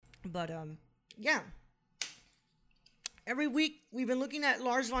But yeah. Every week we've been looking at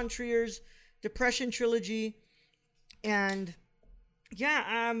Lars von Trier's Depression trilogy, and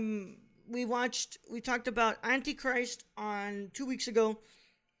yeah, we talked about Antichrist on 2 weeks ago.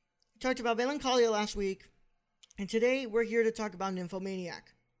 We talked about Melancholia last week, and today we're here to talk about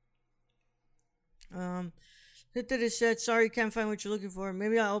Nymphomaniac. It said, sorry, can't find what you're looking for.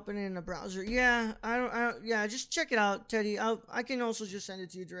 Maybe I'll open it in a browser. Yeah, I don't, yeah, just check it out, Teddy. I can also just send it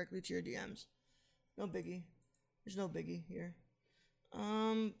to you directly to your DMs. No biggie. There's no biggie here.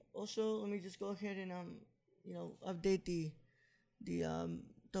 Also, let me just go ahead and, update the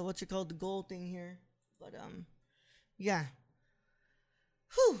what's it called? The goal thing here. But, yeah.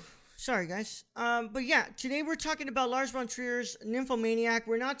 Whew. Sorry, guys. But yeah, today we're talking about Lars von Trier's Nymphomaniac.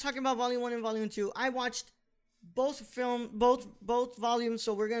 We're not talking about Volume 1 and Volume 2. I watched both volumes,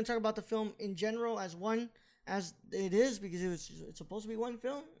 so we're going to talk about the film in general as one, as it is, because it's supposed to be one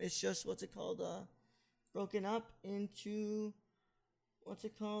film. It's just, broken up into, it's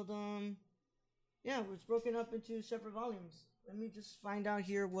broken up into separate volumes. Let me just find out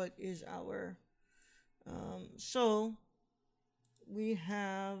here what is our, so we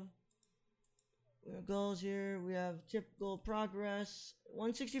have goals here. We have tip goal progress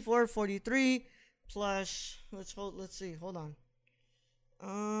 164.43 plus, let's see, hold on.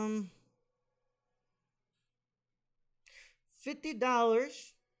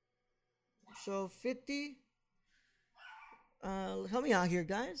 $50. So 50. Help me out here,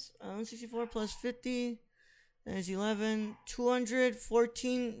 guys. 164 plus 50 is 11.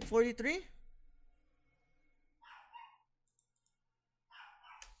 214.43.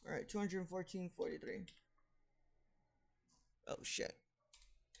 All right, 214.43. Oh shit.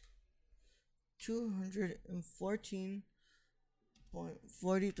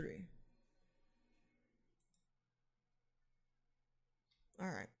 214.43. All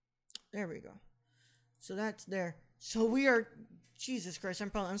right, there we go. So that's there. So we are, Jesus Christ,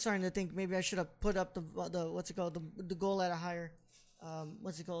 I'm starting to think maybe I should have put up the the goal at a higher,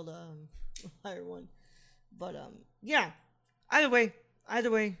 higher one. But yeah. Either way, I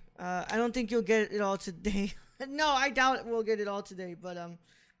don't think you'll get it all today. No, I doubt we'll get it all today. But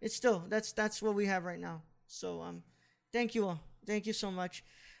it's still, that's what we have right now. So thank you all. Thank you so much.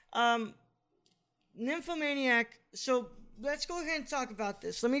 Nymphomaniac. So let's go ahead and talk about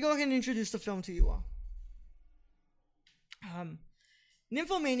this. Let me go ahead and introduce the film to you all.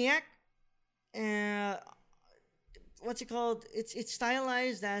 Nymphomaniac. What's it called? It's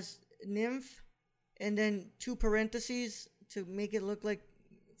stylized as nymph, and then 2 parentheses to make it look like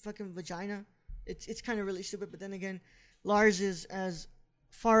fucking vagina. It's kind of really stupid, but then again, Lars is as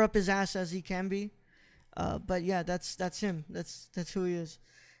far up his ass as he can be. But yeah, that's him. That's who he is.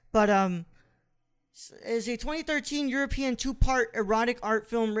 But is a 2013 European 2-part erotic art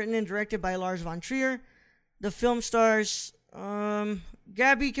film written and directed by Lars von Trier. The film stars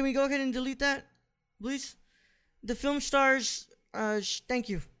Gabby, can we go ahead and delete that, please? The film stars thank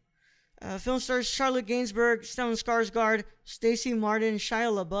you. Film stars Charlotte Gainsbourg, Stellan Skarsgård, Stacey Martin,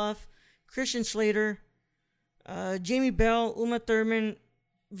 Shia LaBeouf, Christian Slater, Jamie Bell, Uma Thurman,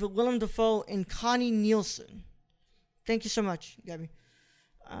 Willem Dafoe, and Connie Nielsen. Thank you so much, Gabby.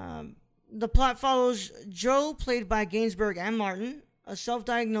 The plot follows Joe, played by Gainsbourg and Martin, a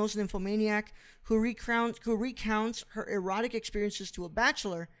self-diagnosed nymphomaniac who recounts her erotic experiences to a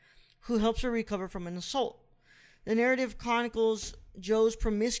bachelor who helps her recover from an assault. The narrative chronicles Joe's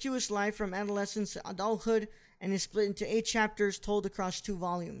promiscuous life from adolescence to adulthood and is split into 8 chapters told across 2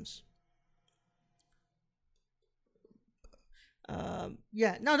 volumes.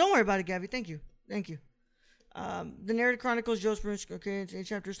 Yeah, no, don't worry about it, Gabby. Thank you. The narrative chronicles Joe's promiscuous, 8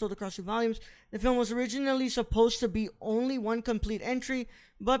 chapters told across 2 volumes. The film was originally supposed to be only 1 complete entry,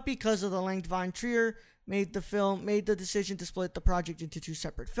 but because of the length, Von Trier made the decision to split the project into 2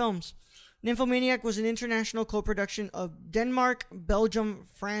 separate films. Nymphomaniac was an international co-production of Denmark, Belgium,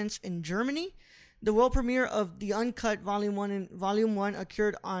 France, and Germany. The world premiere of the uncut Volume 1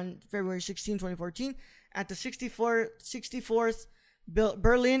 occurred on February 16, 2014 at the 64th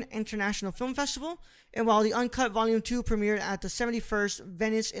Berlin International Film Festival, and while the uncut Volume 2 premiered at the 71st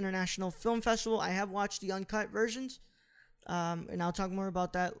Venice International Film Festival. I have watched the uncut versions, and I'll talk more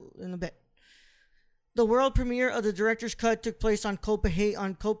about that in a bit. The world premiere of the director's cut took place in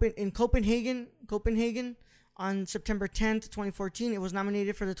Copenhagen on September 10th, 2014. It was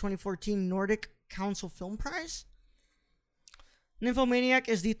nominated for the 2014 Nordic Council Film Prize. Nymphomaniac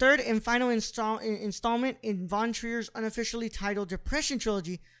is the 3rd and final installment in Von Trier's unofficially titled Depression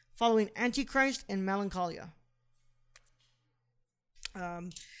trilogy, following Antichrist and Melancholia.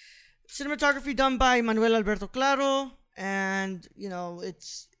 Cinematography done by Manuel Alberto Claro, and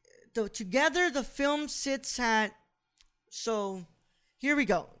together the film sits at, so here we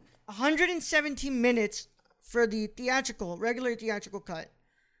go, 117 minutes for the regular theatrical cut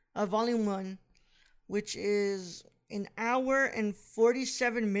of Volume 1, which is an hour and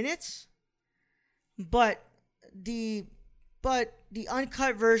 47 minutes. But the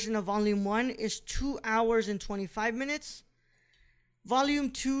uncut version of Volume 1 is 2 hours and 25 minutes. Volume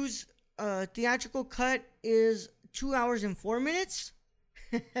 2's theatrical cut is 2 hours and 4 minutes.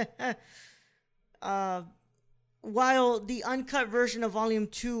 While the uncut version of Volume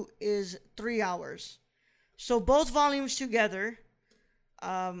 2 is 3 hours. So both volumes together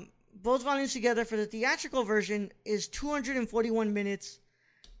for the theatrical version is 241 minutes,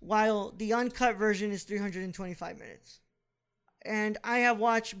 while the uncut version is 325 minutes. And I have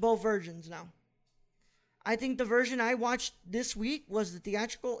watched both versions now. I think the version I watched this week was the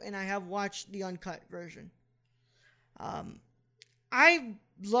theatrical, and I have watched the uncut version. I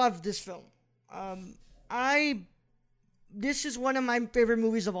love this film. This is one of my favorite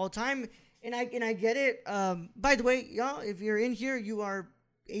movies of all time, and I get it. By the way, y'all, if you're in here, you are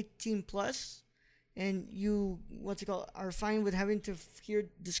 18 plus, and you are fine with having to hear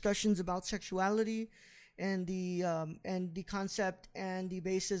discussions about sexuality and the concept and the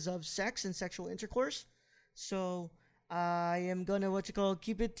basis of sex and sexual intercourse. So I am gonna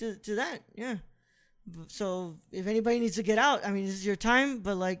keep it to that. Yeah. So if anybody needs to get out, I mean, this is your time.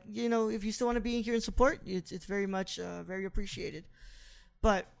 But if you still want to be in here and support, it's very much very appreciated.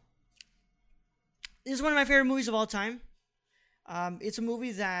 But this is one of my favorite movies of all time. It's a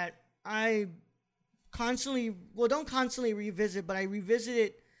movie that I don't constantly revisit, but I revisit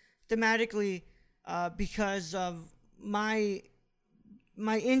it thematically because of my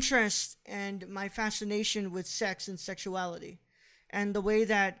interest and my fascination with sex and sexuality, and the way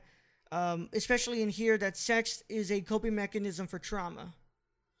that, especially in here, that sex is a coping mechanism for trauma.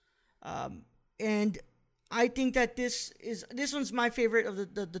 And I think that this one's my favorite of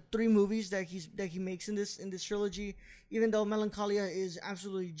the three movies that he makes in this trilogy. Even though Melancholia is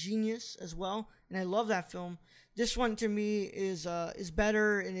absolutely genius as well, and I love that film, this one to me is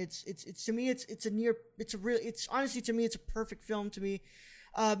better, and it's honestly, to me, it's a perfect film to me.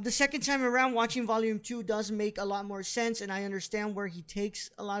 The second time around watching Volume 2 does make a lot more sense, and I understand where he takes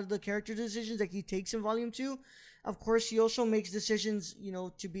a lot of the character decisions that he takes in Volume 2. Of course, he also makes decisions,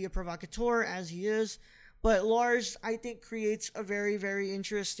 to be a provocateur, as he is. But Lars, I think, creates a very, very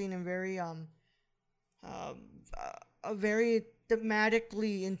interesting and very a very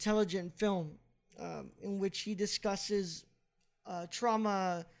thematically intelligent film, in which he discusses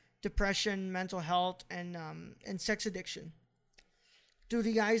trauma, depression, mental health, and sex addiction through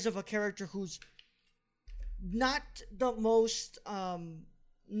the eyes of a character who's not the most, how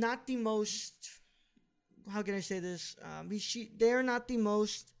can I say this? They're not the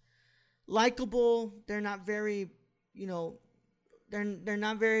most likable. They're not very, they're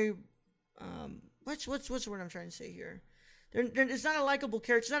not very, what's the word I'm trying to say here? It's not a likable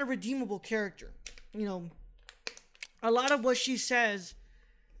character. It's not a redeemable character. A lot of what she says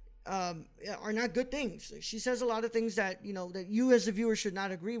are not good things. She says a lot of things that that you as the viewer should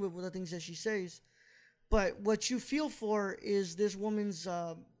not agree with the things that she says. But what you feel for is this woman's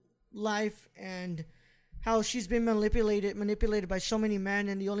life and how she's been manipulated by so many men,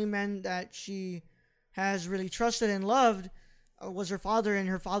 and the only man that she has really trusted and loved was her father, and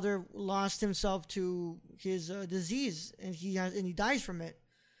her father lost himself to his disease, and he dies from it.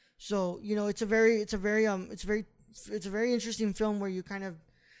 So it's a very interesting film where you kind of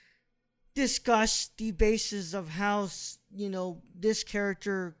discuss the basis of how this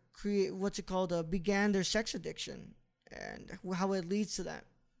character began their sex addiction and how it leads to that.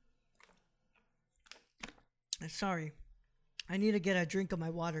 Sorry, I need to get a drink of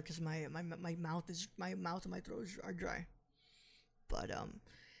my water because my mouth and my throat are dry. But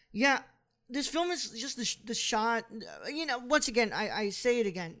yeah, this film is just the shot. Once again, I say it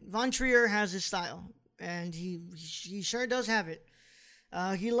again. Von Trier has his style, and he sure does have it.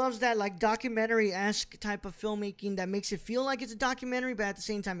 He loves that documentary-esque type of filmmaking that makes it feel like it's a documentary, but at the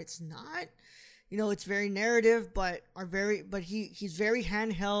same time it's not. It's very narrative, but he's very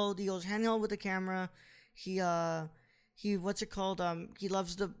handheld. He goes handheld with the camera. He loves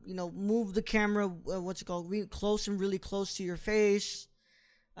to move the camera really close to your face.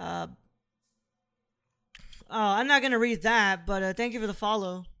 I'm not gonna read that, but thank you for the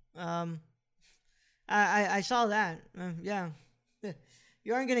follow. I saw that. Yeah.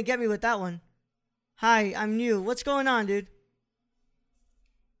 You aren't gonna get me with that one. Hi, I'm new. What's going on, dude?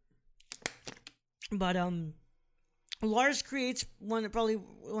 But Lars creates probably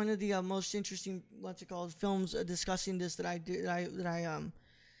one of the most interesting films discussing this that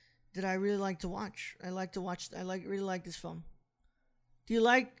that I really like to watch. Really like this film. Do you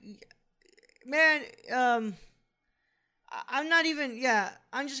like, man? I'm not even. Yeah,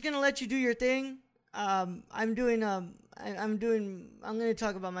 I'm just gonna let you do your thing. I'm doing. I'm doing. I'm gonna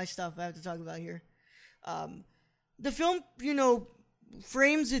talk about my stuff. I have to talk about here. The film,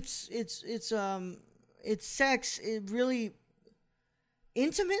 frames its sex. It really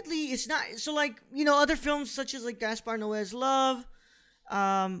intimately. It's not so like other films such as like Gaspar Noé's Love.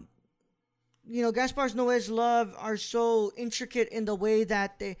 Gaspar Noé's Love are so intricate in the way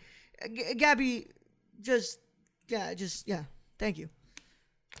that they. Gabby, yeah. Thank you.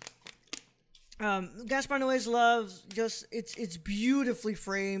 Gaspar Noé's Love, it's beautifully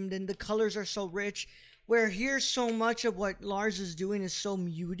framed and the colors are so rich. Where here, so much of what Lars is doing is so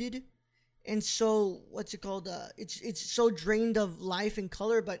muted, and so what's it called? It's so drained of life and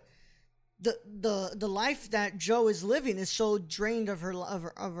color. But the life that Joe is living is so drained of her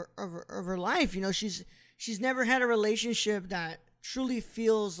life. She's never had a relationship that truly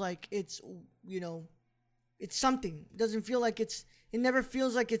feels like it's something. It doesn't feel like it never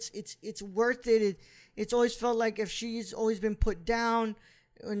feels like it's worth it. It's always felt like if she's always been put down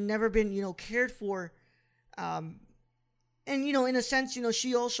and never been cared for. And in a sense,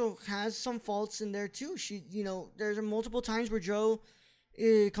 she also has some faults in there too. There's multiple times where Joe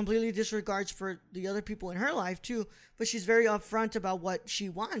completely disregards for the other people in her life too, but she's very upfront about what she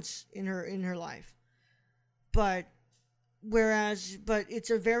wants in her life. But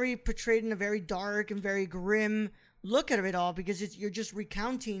it's a very portrayed in a very dark and very grim look at it all, because you're just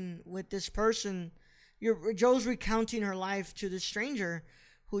recounting with this person. Joe's recounting her life to this stranger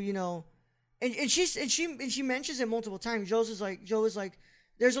who and she mentions it multiple times. Joe is like,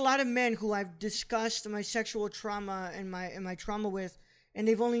 there's a lot of men who I've discussed my sexual trauma and my trauma with, and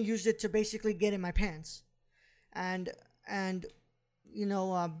they've only used it to basically get in my pants, and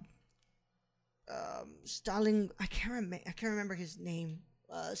Stalin, I can't remember his name.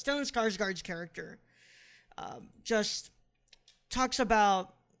 Stellan Skarsgård's character just talks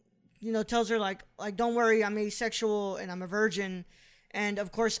about, tells her like don't worry, I'm asexual and I'm a virgin. And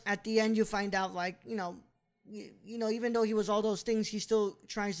of course, at the end, you find out even though he was all those things, he still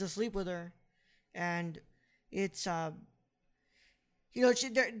tries to sleep with her. And it's for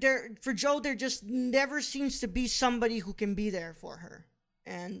Joe, there just never seems to be somebody who can be there for her.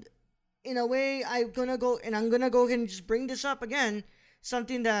 And in a way, I'm gonna go ahead and just bring this up again.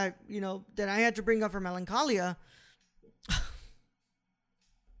 Something that that I had to bring up for Melancholia.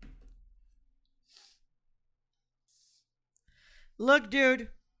 Look, dude,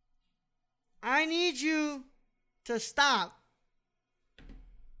 I need you to stop.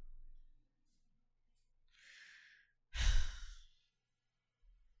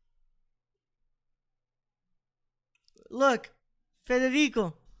 Look,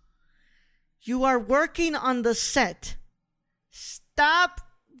 Federico, you are working on the set. Stop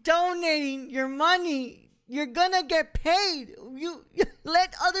donating your money. You're gonna get paid. You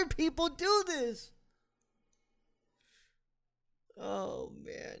let other people do this. Oh,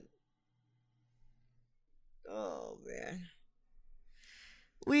 man.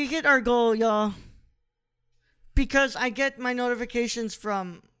 We hit our goal, y'all. Because I get my notifications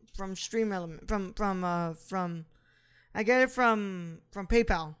from Stream Element, from I get it from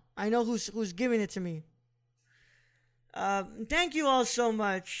PayPal. I know who's giving it to me. Thank you all so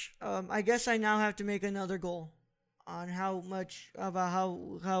much. I guess I now have to make another goal on how much about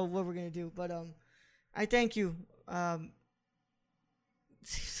how what we're gonna do. But I thank you.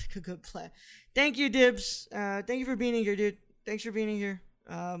 Seems like a good plan. Thank you, Dibs. Thank you for being here, dude. Thanks for being here.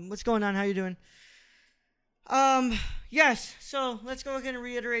 What's going on? How you doing? Yes. So let's go ahead and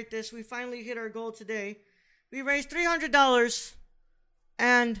reiterate this. We finally hit our goal today. We raised $300,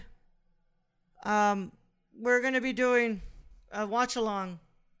 and we're gonna be doing a watch along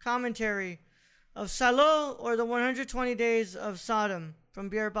commentary of Salo, or the 120 Days of Sodom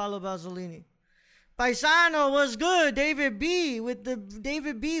from Pierpaolo Pasolini. Paisano was good. David B with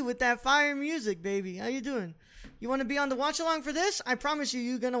that fire music, baby. How you doing? You want to be on the watch along for this? I promise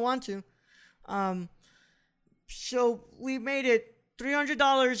you're gonna want to. So we made it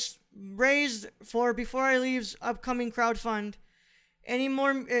 $300 raised for Before I Leave's upcoming crowdfund. Any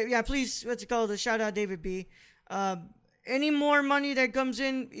more? Please. What's it called? Shout out David B. Any more money that comes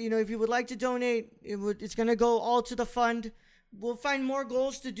in, if you would like to donate, it's gonna go all to the fund. We'll find more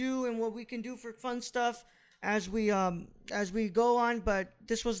goals to do and what we can do for fun stuff as we go on. But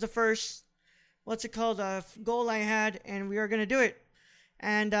this was the first, goal I had, and we are gonna do it.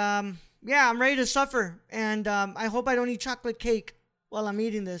 And I'm ready to suffer. And I hope I don't eat chocolate cake while I'm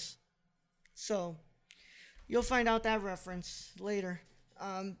eating this. So you'll find out that reference later.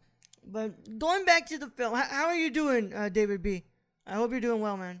 But going back to the film, how are you doing, David B? I hope you're doing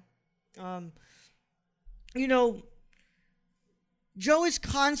well, man. You know, Joe is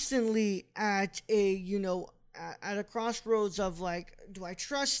constantly at at a crossroads of like, do I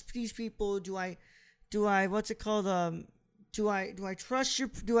trust these people? Do I, what's it called? Do I trust you?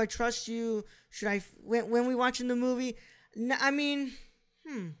 Do I trust you? Should I, when we watching the movie? I mean,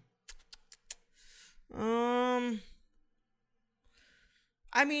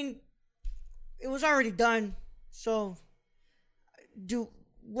 I mean, it was already done. So,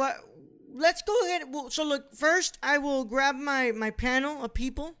 let's go ahead. So look, first I will grab my panel of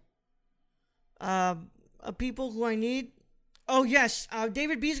people. Of people who I need. Oh yes,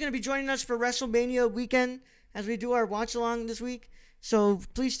 David B is going to be joining us for WrestleMania weekend as we do our watch along this week. So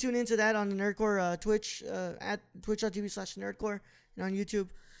please tune into that on the Nerdcore Twitch at twitch.tv/Nerdcore and on YouTube.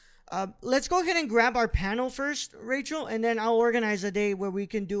 Let's go ahead and grab our panel first, Rachel, and then I'll organize a day where we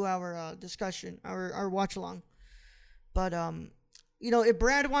can do our discussion, our watch along. But if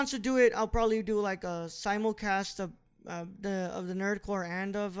Brad wants to do it, I'll probably do like a simulcast of the Nerdcore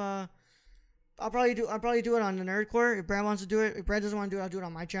and of I'll probably do it on the Nerdcore if Brad wants to do it. If Brad doesn't want to do it, I'll do it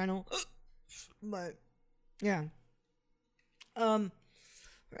on my channel. But yeah. Either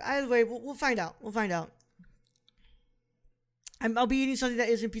way, we'll find out. I'll be eating something that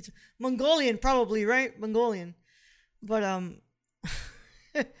isn't pizza. Mongolian, probably, right? Mongolian. But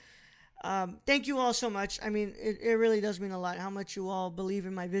thank you all so much. I mean, it really does mean a lot how much you all believe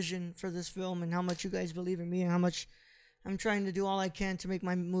in my vision for this film and how much you guys believe in me and how much I'm trying to do all I can to make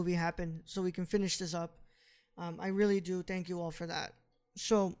my movie happen so we can finish this up. I really do thank you all for that.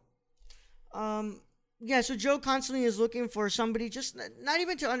 So, so Joe constantly is looking for somebody, just not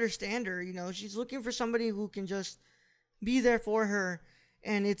even to understand her, she's looking for somebody who can just be there for her.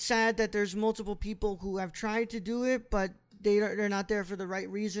 And it's sad that there's multiple people who have tried to do it, but they're not there for the right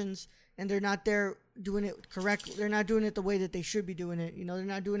reasons, and they're not there doing it correctly. They're not doing it the way that they should be doing it. They're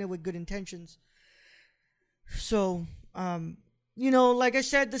not doing it with good intentions. So, like I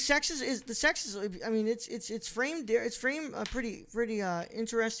said, the sex is, I mean, it's framed there. It's framed pretty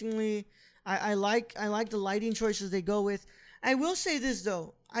interestingly. I like the lighting choices they go with. I will say this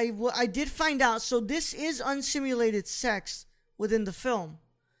though. I did find out, so this is unsimulated sex within the film,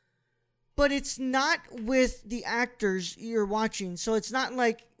 but it's not with the actors you're watching. So it's not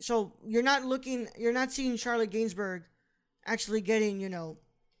like, so you're not seeing Charlotte Gainsbourg actually getting,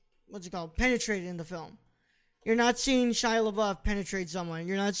 penetrated in the film. You're not seeing Shia LaBeouf penetrate someone.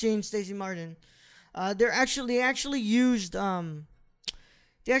 You're not seeing Stacey Martin. They actually used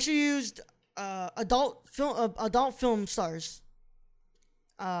adult film stars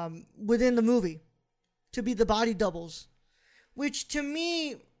within the movie to be the body doubles, which to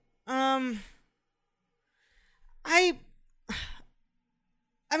me, I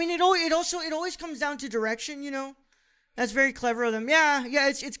mean, it always comes down to direction. That's very clever of them. Yeah,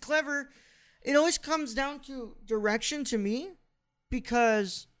 it's clever. It always comes down to direction to me,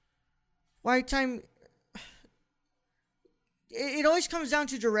 because it always comes down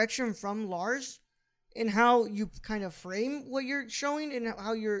to direction from Lars and how you kind of frame what you're showing and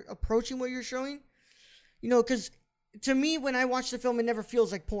how you're approaching what you're showing. Because to me, when I watch the film, it never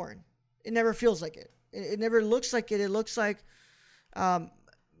feels like porn. It never feels like it. It never looks like it. It looks like,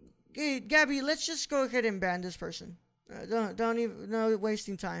 hey, Gabby, let's just go ahead and ban this person. Don't even, no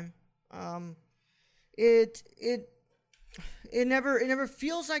wasting time. It never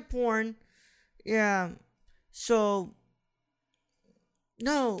feels like porn. Yeah. So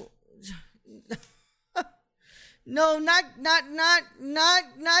no. No, not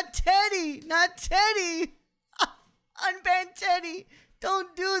Teddy. Not Teddy. Unban Teddy.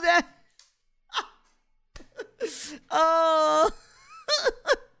 Don't do that. Oh.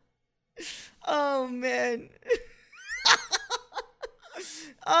 Oh man.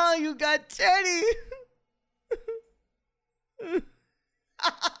 Oh, you got Teddy.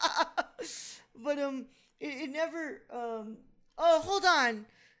 But it never oh, hold on.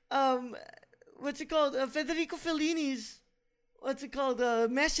 What's it called? Federico Fellini's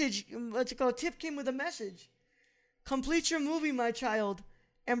message. Tip came with a message. Complete your movie, my child,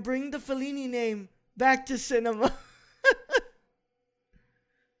 and bring the Fellini name back to cinema.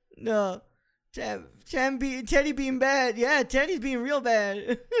 No. Teddy being bad. Yeah, Teddy's being real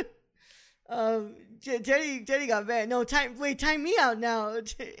bad. Teddy got bad. No, time me out now.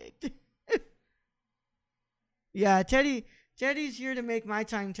 Yeah, Teddy's here to make my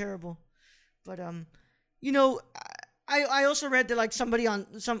time terrible. But I also read that like somebody on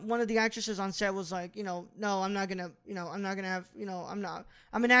one of the actresses on set was like, no, I'm not gonna have,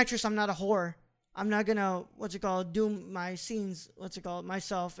 I'm an actress, I'm not a whore. I'm not gonna what's it called do my scenes what's it called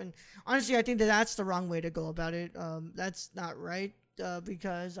myself. And honestly, I think that that's the wrong way to go about it. That's not right,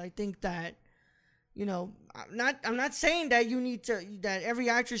 because I think that, I'm not saying that you need to that every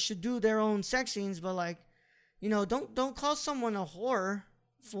actress should do their own sex scenes, but like, don't call someone a whore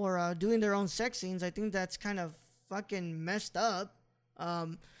for doing their own sex scenes. I think that's kind of fucking messed up.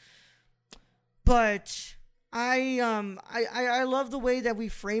 But I love the way that we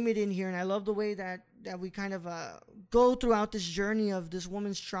frame it in here, and I love the way that we kind of go throughout this journey of this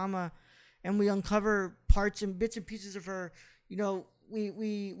woman's trauma, and we uncover parts and bits and pieces of her.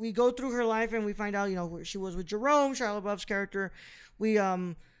 We go through her life, and we find out where she was with Jerome, Shia LaBeouf's character.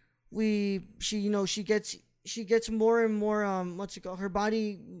 She gets more and more her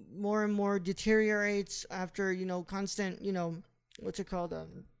body more and more deteriorates after constant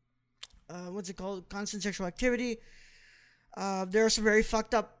constant sexual activity. There are some very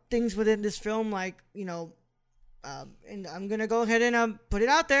fucked up things within this film, like and I'm gonna go ahead and put it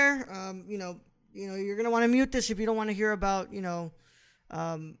out there. You're gonna want to mute this if you don't want to hear about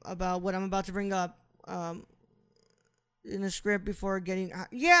what I'm about to bring up in the script before getting.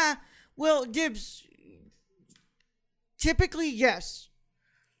 Yeah, well, Dibs. Typically, yes,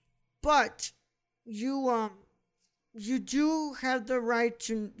 but you do have the right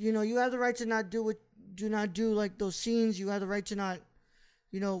to you have the right to not do like those scenes. You have the right to not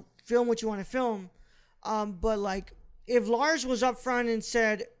film what you want to film. But like, if Lars was up front and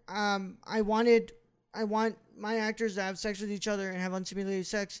said, I want my actors to have sex with each other and have unsimulated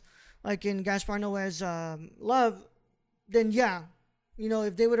sex, like in Gaspar Noé's Love, then yeah,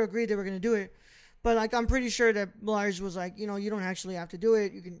 if they would agree, they were gonna do it. But like, I'm pretty sure that Lars was like, you don't actually have to do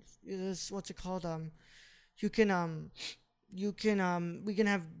it. You can, what's it called? We can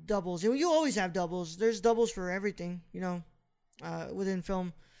have doubles. And you always have doubles. There's doubles for everything, within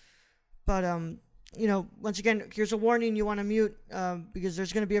film. But once again, here's a warning: you want to mute because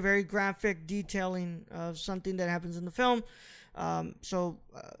there's going to be a very graphic detailing of something that happens in the film. So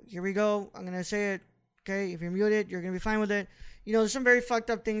here we go. I'm gonna say it. Okay, if you're muted, you're gonna be fine with it. There's some very fucked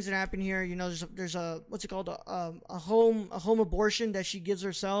up things that happen here. There's a what's it called, a home abortion that she gives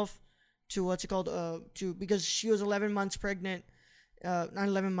herself to because she was 11 months pregnant, not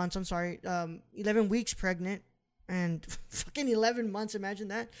 11 months. I'm sorry, 11 weeks pregnant, and fucking 11 months. Imagine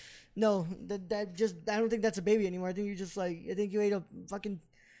that. No, that just, I don't think that's a baby anymore. I think you ate a fucking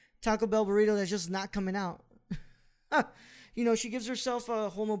Taco Bell burrito that's just not coming out. She gives herself a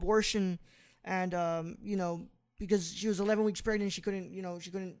home abortion, and because she was 11 weeks pregnant,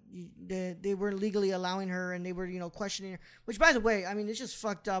 they weren't legally allowing her, and they were, questioning her, which, by the way, I mean, it's just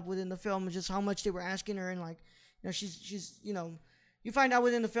fucked up within the film. It's just how much they were asking her, and like, she's, you find out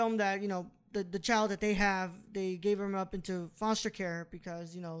within the film that, the child that they gave him up into foster care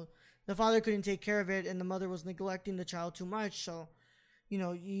because, the father couldn't take care of it, and the mother was neglecting the child too much. So,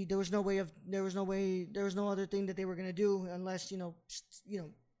 there was no other thing that they were going to do unless,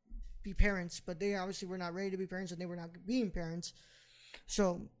 be parents, but they obviously were not ready to be parents, and they were not being parents.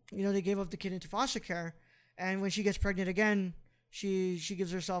 So, they gave up the kid into foster care, and when she gets pregnant again, she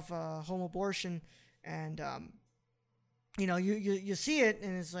gives herself a home abortion, and you see it,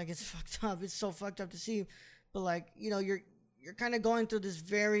 and it's like, it's fucked up. It's so fucked up to see, but like, you're kind of going through this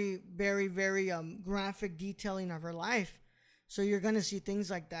very, very, very graphic detailing of her life, so you're gonna see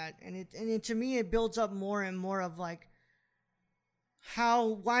things like that, and to me, it builds up more and more of like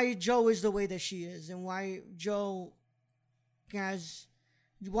why Joe is the way that she is, and why Joe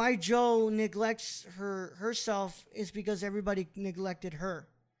neglects herself is because everybody neglected her,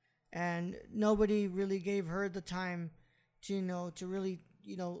 and nobody really gave her the time to really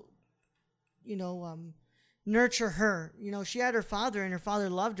nurture her. She had her father, and her father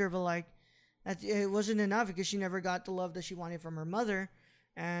loved her, but like, it wasn't enough because she never got the love that she wanted from her mother,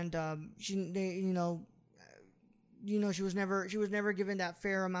 and she was never given that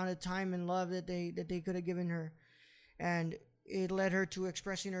fair amount of time and love that they could have given her, and it led her to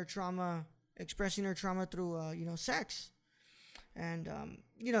expressing her trauma through sex, and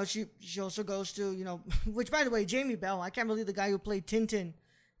she also goes to which, by the way, Jamie Bell, I can't believe the guy who played Tintin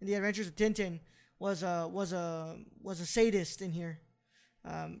in The Adventures of Tintin was a sadist in here.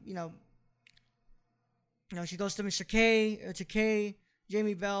 She goes to Mr. K,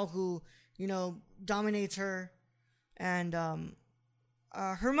 Jamie Bell, who dominates her. And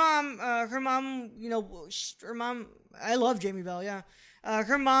her mom, I love Jamie Bell, yeah.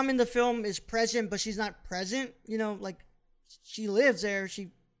 Her mom in the film is present, but she's not present, like, she lives there,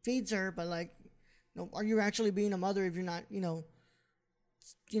 she feeds her, but like, are you actually being a mother if you're not,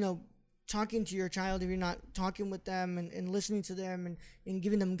 talking to your child, if you're not talking with them and listening to them and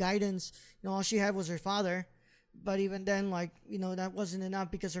giving them guidance, all she had was her father. But even then, like, that wasn't enough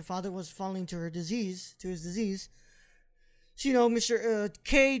because her father was falling to his disease. So, Mr.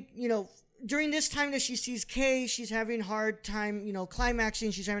 K, during this time that she sees K, she's having a hard time,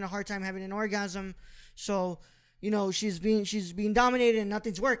 climaxing. She's having a hard time having an orgasm. So, she's being dominated and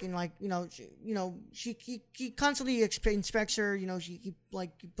nothing's working. Like, he constantly inspects her. He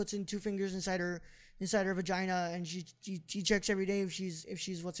puts in 2 fingers inside her vagina, and she checks every day if she's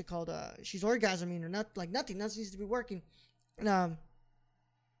she's orgasming or not. Like nothing seems to be working. And,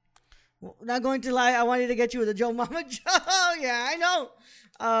 well, not going to lie, I wanted to get you with a Joe Mama Joe. Yeah, I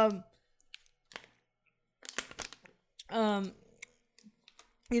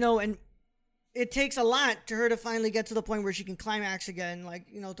know. And it takes a lot to her to finally get to the point where she can climax again. Like,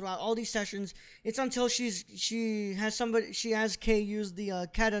 throughout all these sessions, it's until she has Kay use the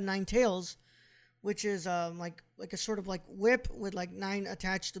cat of 9 tails, which is like a sort of like whip with like 9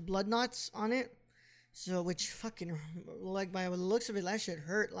 attached blood knots on it. So, which fucking, like, by the looks of it, that shit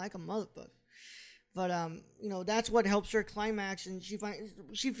hurt like a motherfucker. But that's what helps her climax, and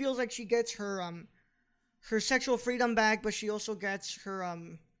she feels like she gets her sexual freedom back, but she also gets her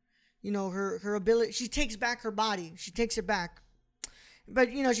her ability. She takes back her body. She takes it back. But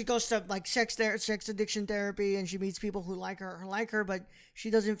she goes to like sex addiction therapy, and she meets people who like her, but she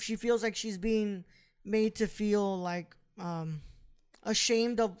feels like she's being made to feel like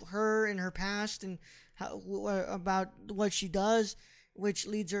ashamed of her and her past and about what she does, which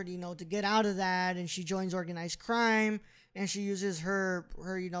leads her to get out of that, and she joins organized crime, and she uses her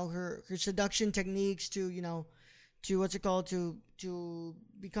seduction techniques to to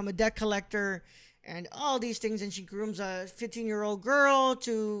become a debt collector and all these things, and she grooms a 15-year-old girl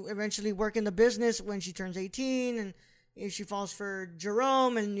to eventually work in the business when she turns 18, and she falls for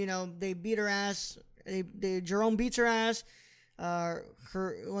Jerome, and they beat her ass. Jerome beats her ass.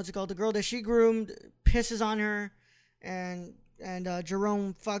 The girl that she groomed pisses on her, and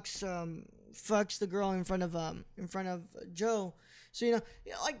Jerome fucks the girl in front of Joe. So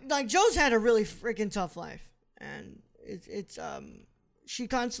like Joe's had a really freaking tough life, and it's she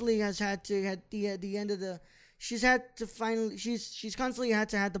constantly has had to at the end of she's constantly had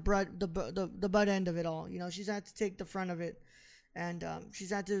to have the butt end of it all. She's had to take the front of it, and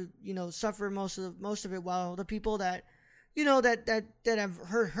she's had to suffer most of it, while the people that that have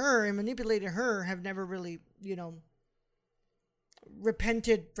hurt her and manipulated her have never really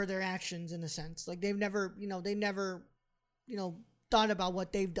repented for their actions, in a sense. Like they've never thought about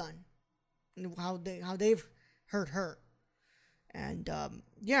what they've done and how they've hurt her. And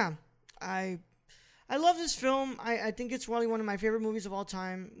I love this film. I think it's probably one of my favorite movies of all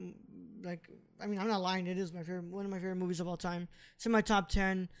time. Like, I mean, I'm not lying, it is one of my favorite movies of all time. It's in my top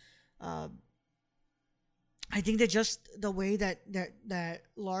 10. I think that just the way that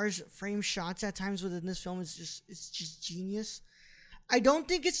Lars frames shots at times within this film is just genius. I don't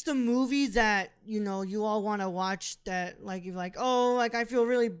think it's the movie that you all want to watch, that like you're like, oh, like I feel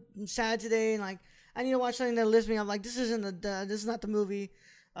really sad today and like I need to watch something that lifts me up. Like this is not the movie.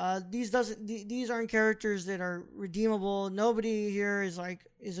 These aren't characters that are redeemable. Nobody here is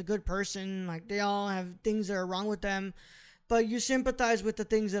a good person. Like they all have things that are wrong with them, but you sympathize with the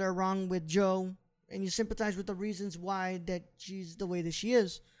things that are wrong with Joe, and you sympathize with the reasons why that she's the way that she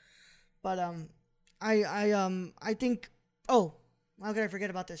is. But I think, oh, how could I forget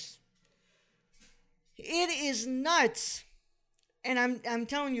about this? It is nuts. And I'm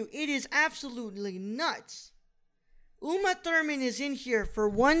telling you, it is absolutely nuts. Uma Thurman is in here for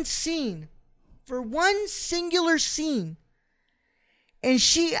one scene. For one singular scene. And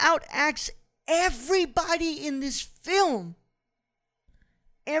she outacts everybody in this film.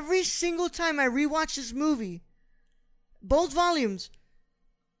 Every single time I rewatch this movie, both volumes,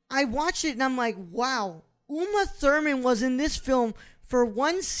 I watch it and I'm like, wow, Uma Thurman was in this film for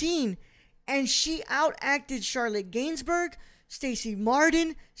one scene, and she outacted Charlotte Gainsbourg, Stacey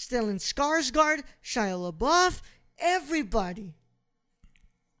Martin, Stellan Skarsgård, Shia LaBeouf, everybody.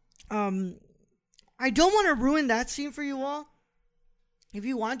 I don't want to ruin that scene for you all. If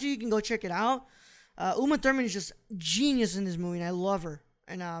you want to, you can go check it out. Uma Thurman is just genius in this movie, and I love her.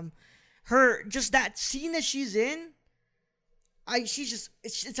 And her, just that scene that she's in,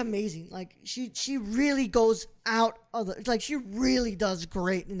 it's amazing. Like she really goes out of she really does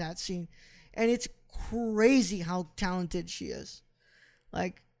great in that scene, and it's crazy how talented she is.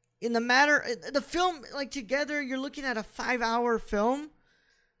 Like in the film, like together, you're looking at a 5-hour film,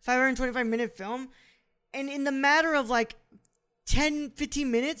 5 hour and 25-minute film, and in the matter of like 10-15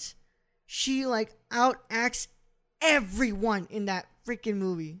 minutes, she like outacts everyone in that freaking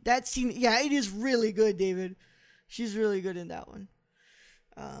movie. That scene, yeah, it is really good, David. She's really good in that one.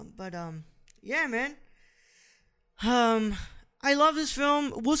 Yeah, man. I love this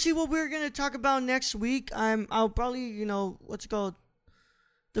film. We'll see what we're gonna talk about next week. I'll probably, what's it called?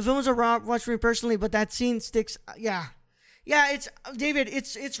 The films are rough, watch me personally, but that scene sticks. Yeah, it's David.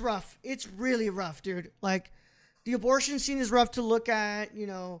 It's rough. It's really rough, dude. Like, the abortion scene is rough to look at.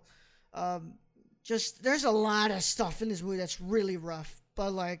 Just there's a lot of stuff in this movie that's really rough.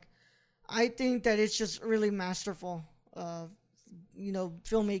 But like, I think that it's just really masterful.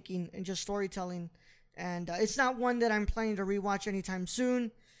 Filmmaking and just storytelling. And it's not one that I'm planning to rewatch anytime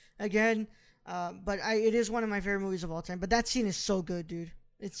soon. Again, but it is one of my favorite movies of all time. But that scene is so good, dude.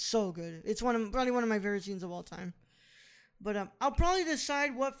 It's so good. It's probably one of my favorite scenes of all time. But I'll probably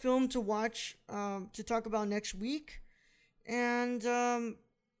decide what film to watch to talk about next week. And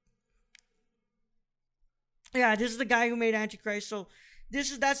yeah, this is the guy who made Antichrist. So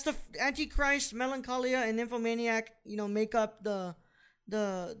that's the Antichrist, Melancholia, and Nymphomaniac. Make up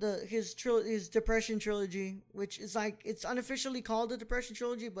his Depression trilogy, which is like, it's unofficially called the Depression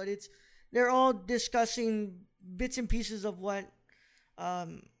trilogy, but they're all discussing bits and pieces of what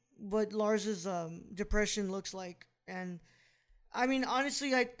Lars's depression looks like. And I mean,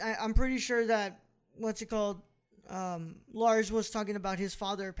 honestly, I'm pretty sure that Lars was talking about his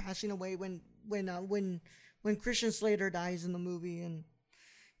father passing away when Christian Slater dies in the movie. And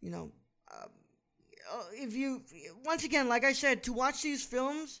if you, once again, like I said, to watch these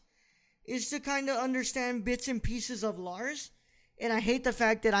films is to kind of understand bits and pieces of Lars. And I hate the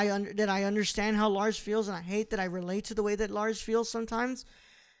fact that I understand how Lars feels, and I hate that I relate to the way that Lars feels sometimes,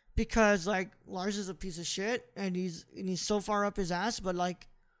 because like, Lars is a piece of shit and he's so far up his ass, but like,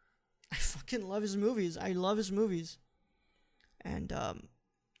 I fucking love his movies. I love his movies. And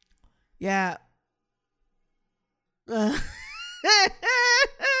yeah. Yup,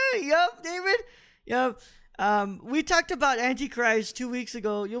 David. Yup. We talked about Antichrist 2 weeks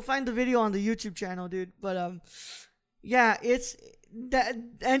ago. You'll find the video on the YouTube channel, dude. But yeah, it's that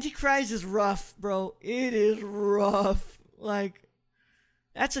Antichrist is rough, bro. It is rough. Like,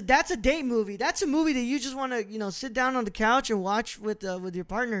 that's a date movie. That's a movie that you just want to, sit down on the couch and watch with your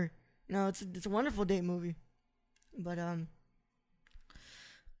partner. It's a wonderful date movie. But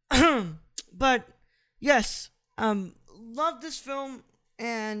but yes, love this film,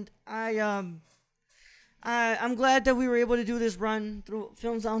 and I'm glad that we were able to do this run through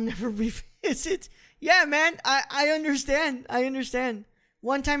films I'll never revisit. Yeah, man, I understand.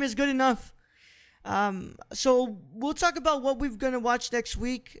 One time is good enough. So we'll talk about what we're gonna watch next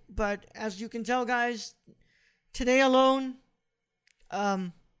week. But as you can tell, guys, today alone,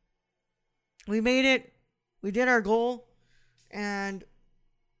 we made it. We did our goal, and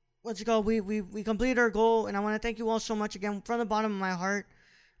we completed our goal. And I want to thank you all so much again from the bottom of my heart.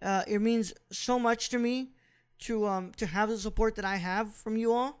 It means so much to me to have the support that I have from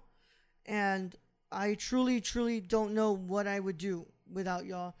you all, and I truly don't know what I would do without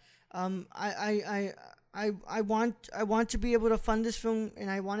y'all. I want to be able to fund this film, and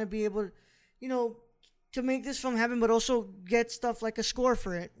I want to be able to, to make this film happen, but also get stuff like a score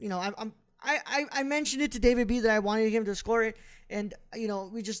for it. I mentioned it to David B that I wanted him to score it, and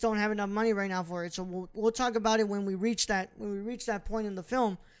we just don't have enough money right now for it. So we'll talk about it when we reach that point in the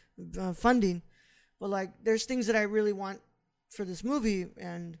film funding. But like, there's things that I really want for this movie,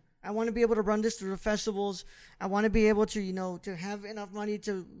 and I want to be able to run this through the festivals. I want to be able to, to have enough money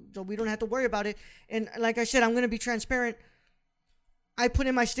so we don't have to worry about it. And like I said, I'm going to be transparent. I put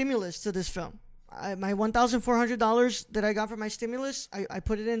in my stimulus to this film. My $1,400 that I got from my stimulus, I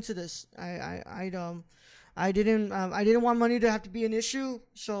put it into this. I didn't want money to have to be an issue.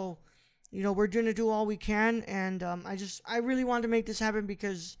 So, we're going to do all we can. And I really wanted to make this happen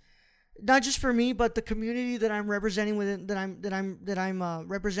because, not just for me, but the community that I'm representing within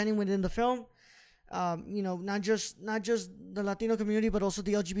representing within the film. Not just the Latino community, but also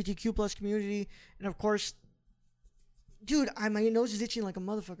the LGBTQ plus community, and of course, dude, my nose is itching like a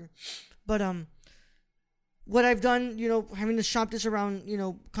motherfucker. But what I've done, having to shop this around,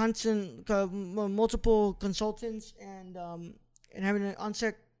 multiple consultants, and having an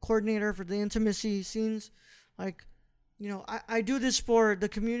on-set coordinator for the intimacy scenes, like. I do this for the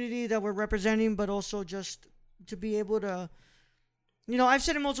community that we're representing, but also just to be able to, I've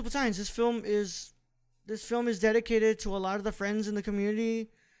said it multiple times. This film is dedicated to a lot of the friends in the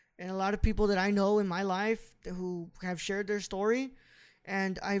community and a lot of people that I know in my life who have shared their story,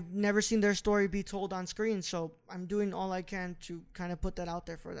 and I've never seen their story be told on screen. So I'm doing all I can to kind of put that out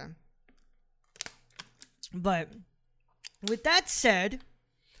there for them. But with that said,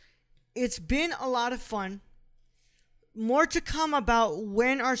 it's been a lot of fun. more to come about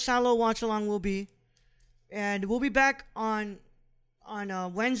when our Salo watch along will be, and we'll be back on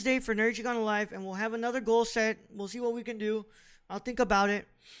Wednesday for Nerd Chick on Live, and we'll have another goal set. We'll see what we can do. I'll think about it.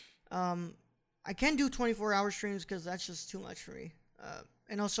 I can't do 24-hour streams because that's just too much for me.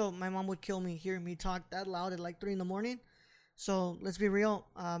 And also, my mom would kill me hearing me talk that loud at like 3 in the morning. So let's be real.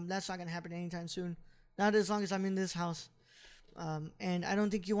 That's not gonna happen anytime soon. Not as long as I'm in this house. And I don't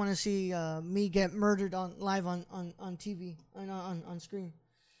think you want to see me get murdered on live on TV on screen.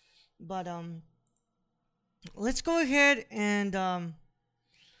 But let's go ahead and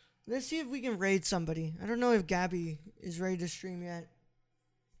let's see if we can raid somebody. I don't know if Gabby is ready to stream yet.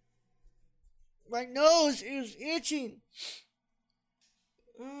 My nose is itching.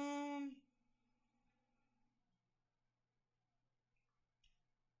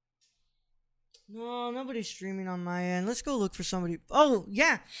 No, nobody's streaming on my end. Let's go look for somebody. Oh,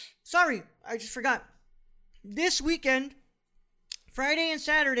 yeah. Sorry, I just forgot. This weekend, Friday and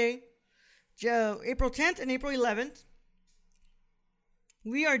Saturday, April 10th and April 11th,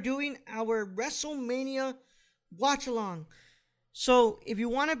 we are doing our WrestleMania watch-along. So, if you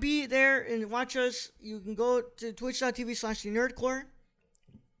want to be there and watch us, you can go to twitch.tv/thenerdcore.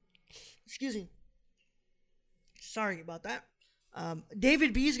 Excuse me. Sorry about that.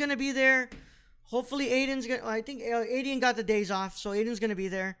 David B is going to be there. Hopefully Aiden's going to... I think Aiden got the days off, so Aiden's going to be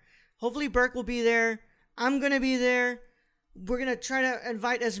there. Hopefully Burke will be there. I'm going to be there. We're going to try to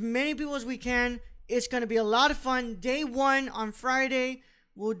invite as many people as we can. It's going to be a lot of fun. Day 1 on Friday.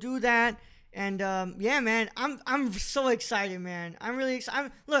 We'll do that. And, yeah, man. I'm so excited, man. I'm really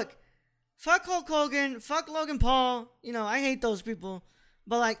excited. Look, fuck Hulk Hogan. Fuck Logan Paul. You know, I hate those people.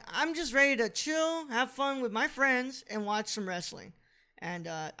 But, like, I'm just ready to chill, have fun with my friends, and watch some wrestling. And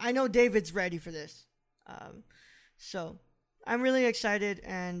I know David's ready for this. So I'm really excited.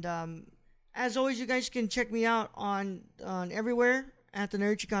 And as always, you guys can check me out on everywhere at the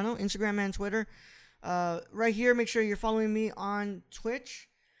Nerd Chicano, Instagram and Twitter. Right here, make sure you're following me on Twitch.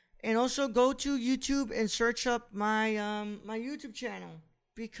 And also go to YouTube and search up my my YouTube channel.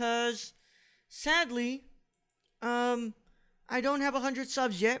 Because sadly, I don't have 100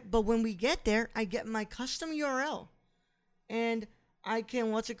 subs yet. But when we get there, I get my custom URL. And I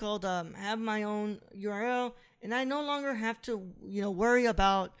can, have my own URL, and I no longer have to, worry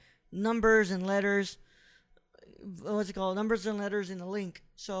about numbers and letters. Numbers and letters in the link.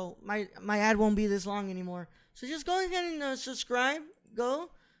 So my ad won't be this long anymore. So just go ahead and subscribe.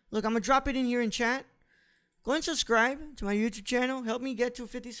 Look, I'm gonna drop it in here in chat. Go and subscribe to my YouTube channel. Help me get to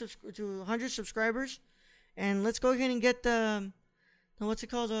 100 subscribers, and let's go ahead and get to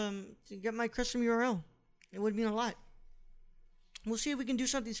get my custom URL. It would mean a lot. We'll see if we can do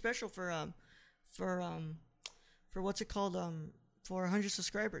something special for 100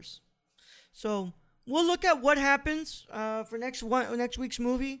 subscribers. So we'll look at what happens for next week's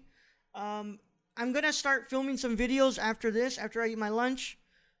movie. I'm gonna start filming some videos after I eat my lunch.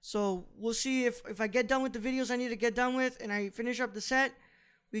 So we'll see if I get done with the videos I need to get done with, and I finish up the set.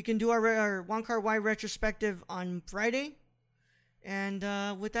 We can do our One Car Wide retrospective on Friday. And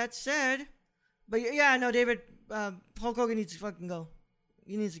with that said, but yeah, no, David. Hulk Hogan needs to fucking go.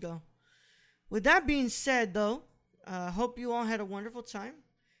 He needs to go. With that being said, though, hope you all had a wonderful time.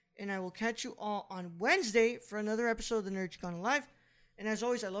 And I will catch you all on Wednesday for another episode of the Nerd Chick on Live. And as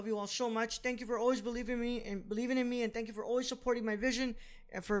always, I love you all so much. Thank you for always believing in me. And thank you for always supporting my vision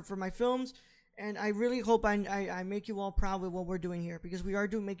for my films. And I really hope I make you all proud with what we're doing here. Because we are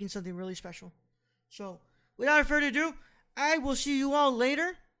making something really special. So, without further ado, I will see you all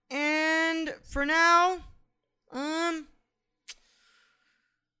later. And for now... I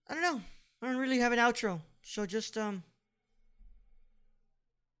don't know. I don't really have an outro. So just, I'll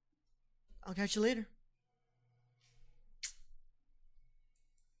catch you later.